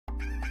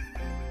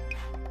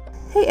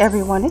Hey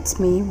everyone, it's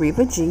me,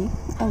 Reva G,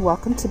 and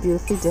welcome to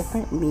Beautifully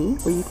Different Me,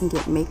 where you can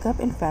get makeup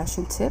and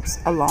fashion tips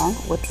along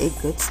with a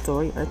good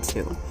story or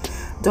two.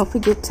 Don't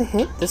forget to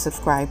hit the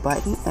subscribe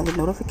button and the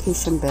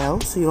notification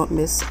bell so you don't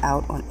miss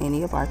out on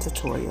any of our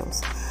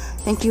tutorials.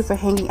 Thank you for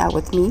hanging out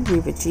with me,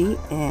 Reva G,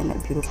 and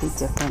Beautifully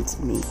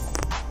Different Me.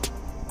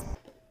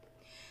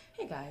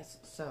 Hey guys,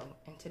 so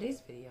in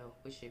today's video,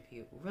 which should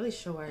be really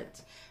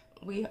short,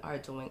 we are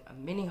doing a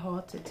mini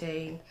haul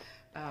today.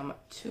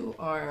 Two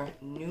are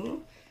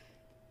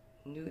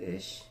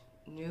newish,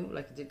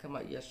 like it did come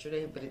out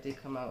yesterday, but it did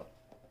come out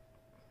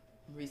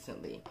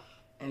recently.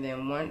 And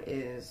then one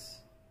is,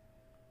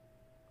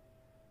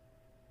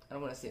 I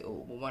don't want to say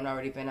old, but one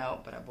already been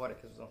out, but I bought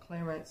it because it was on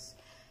clearance.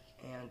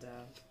 And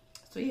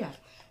so yeah,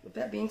 with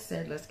that being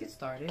said, let's get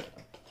started.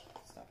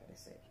 Stop it, I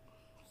said.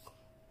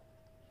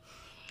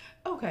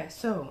 Okay,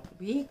 so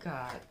we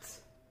got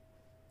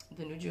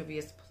the new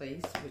Juvia's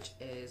Place, which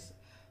is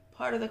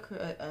part of the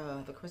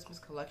Christmas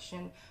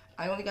collection.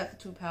 I only got the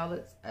 2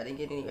 palettes. I didn't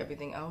get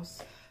everything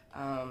else.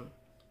 I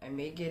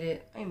may get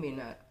it, I may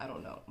not, I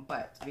don't know.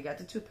 But we got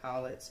the 2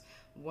 palettes.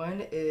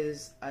 One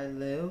is I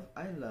Live,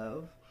 I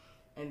Love,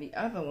 and the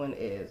other one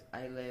is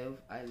I Live,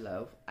 I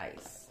Love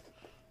Ice.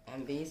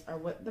 And these are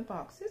what the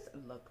boxes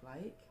look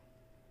like.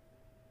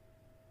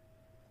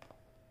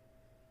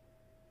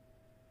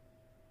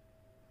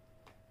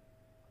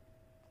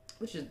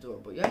 Which is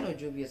adorable. Y'all know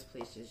Juvia's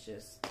Place is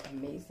just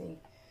amazing.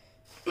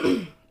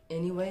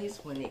 Anyways,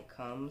 when it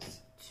comes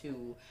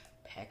to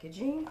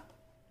packaging,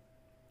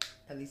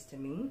 at least to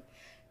me.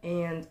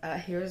 And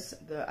here's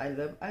the I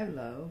Live, I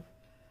Love,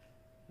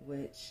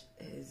 which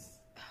is,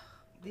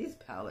 these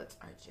palettes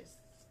are just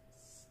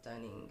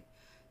stunning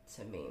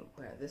to me.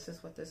 Where this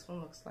is what this one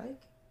looks like.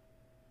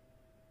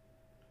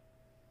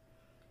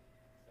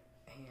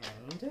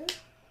 And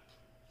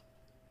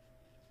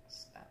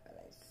stop it,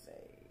 I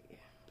say.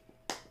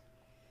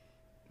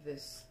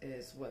 This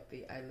is what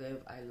the I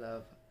Live, I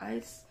Love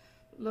Ice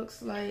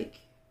looks like,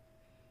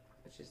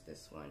 which is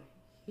this one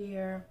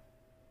here.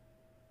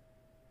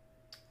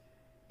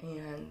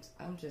 And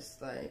I'm just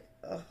like,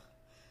 ugh.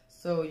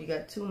 So you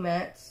got 2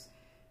 mattes,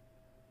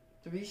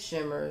 3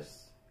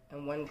 shimmers,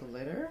 and 1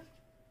 glitter.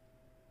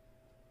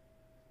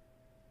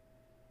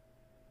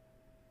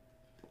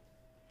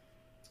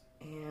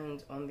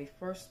 And on the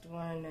first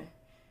one,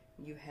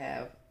 you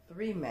have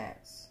 3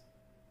 mattes,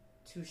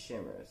 2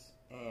 shimmers,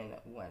 and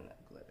 1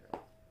 glitter.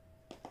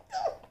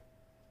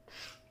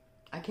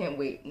 I can't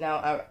wait.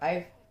 Now,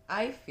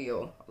 I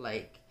feel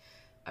like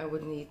I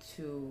would need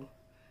to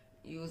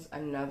use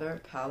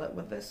another palette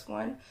with this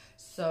one.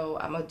 So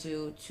I'm going to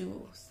do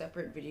 2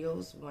 separate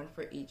videos, one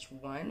for each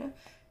one.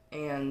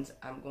 And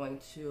I'm going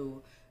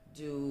to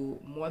do,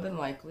 more than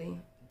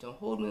likely, don't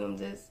hold me on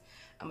this,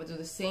 I'm going to do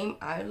the same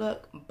eye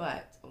look,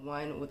 but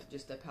one with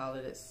just the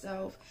palette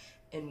itself,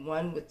 and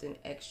one with an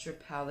extra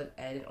palette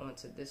added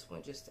onto this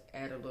one, just to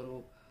add a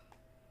little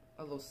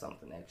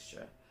something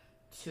extra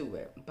to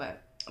it.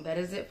 But that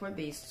is it for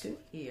these 2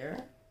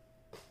 here.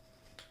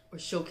 We're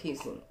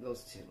showcasing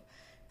those 2.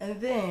 And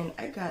then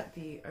I got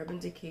the Urban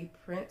Decay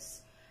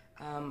Prince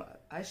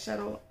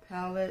eyeshadow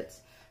palette.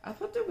 I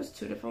thought there was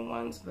 2 different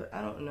ones, but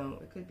I don't know.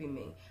 It could be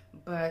me.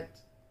 But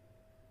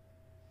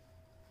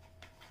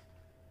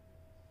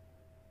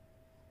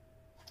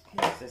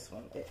here's this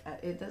one.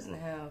 It doesn't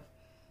have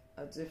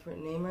a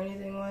different name or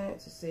anything on it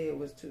to say it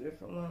was 2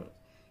 different ones.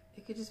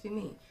 It could just be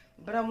me.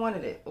 But I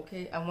wanted it,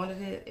 okay? I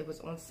wanted it. It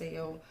was on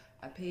sale.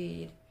 I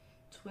paid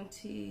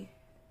 $23,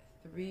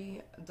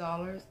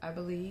 I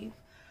believe,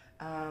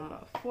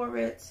 for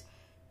it.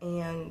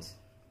 And,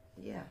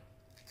 yeah.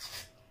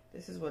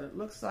 This is what it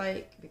looks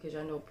like, because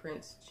I know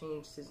Prince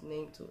changed his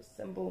name to a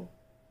symbol.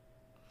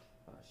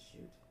 Oh,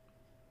 shoot.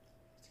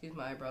 Excuse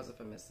my eyebrows if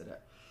I messed it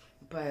up.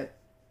 But,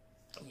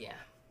 yeah.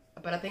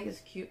 But I think it's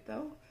cute,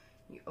 though.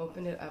 You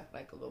open it up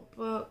like a little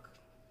book.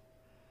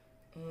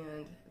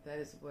 And that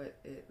is what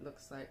it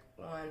looks like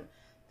on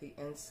the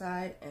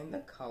inside, and the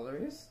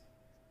colors.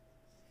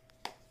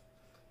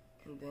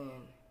 And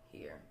then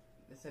here,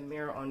 there's a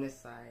mirror on this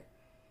side.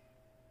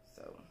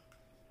 So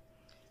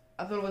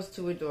I thought it was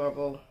too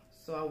adorable,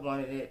 so I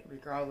wanted it,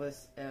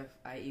 regardless if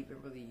I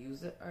even really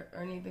use it or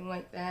anything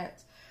like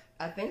that.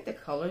 I think the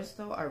colors,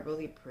 though, are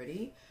really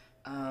pretty.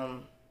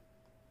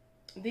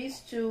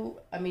 These 2,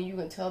 I mean, you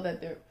can tell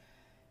that they're,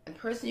 in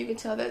person you can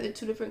tell that they're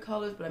 2 different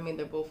colors, but I mean,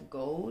 they're both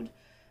gold.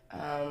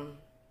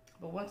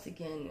 But once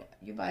again,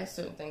 you buy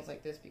certain things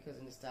like this because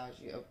of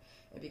nostalgia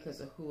and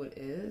because of who it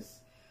is.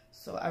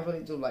 So I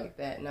really do like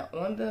that. Now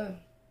on the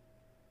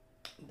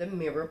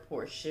mirror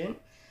portion,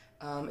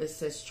 it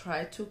says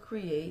try to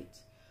create,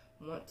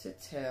 want to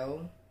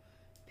tell,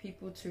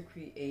 people to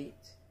create,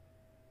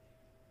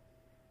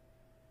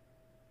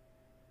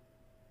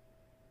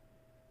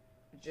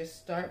 just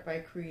start by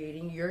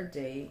creating your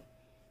day,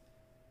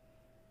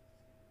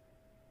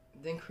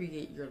 then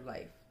create your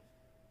life.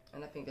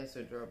 And I think that's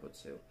adorable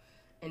too.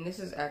 And this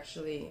is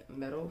actually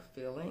metal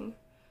filling.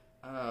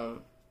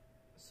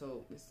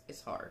 So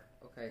it's hard,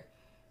 okay?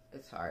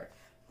 It's hard.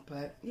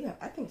 But yeah,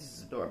 I think this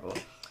is adorable.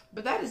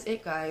 But that is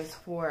it, guys,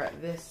 for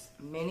this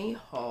mini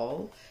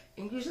haul.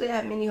 And usually I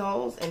have mini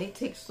hauls and they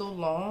take so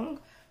long,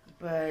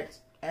 but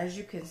as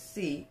you can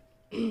see,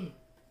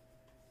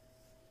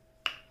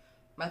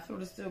 my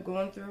throat is still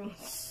going through,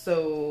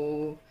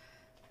 so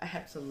I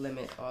have to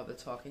limit all the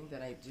talking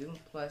that I do.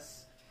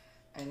 Plus,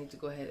 I need to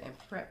go ahead and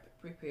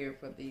prepare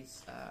for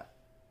these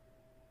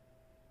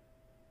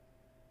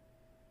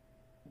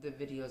the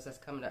videos that's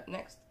coming up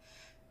next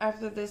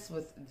after this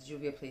with the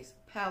Juvia's Place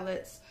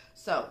palettes.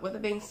 So with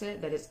that being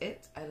said, that is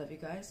it. I love you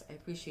guys. I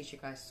appreciate you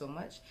guys so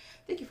much.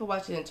 Thank you for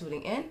watching and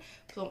tuning in.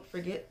 Don't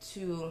forget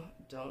to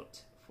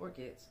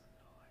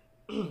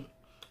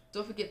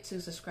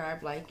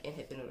subscribe, like, and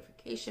hit the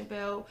notification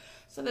bell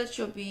so that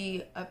you'll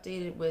be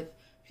updated with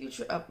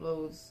future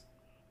uploads,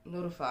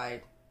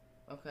 notified.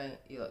 Okay,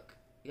 look,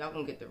 y'all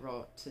gonna get the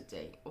raw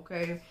today,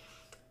 okay?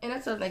 And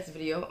until the next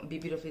video, be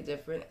beautifully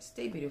different,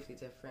 stay beautifully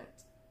different,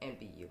 and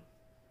be you.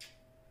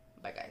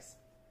 Bye, guys.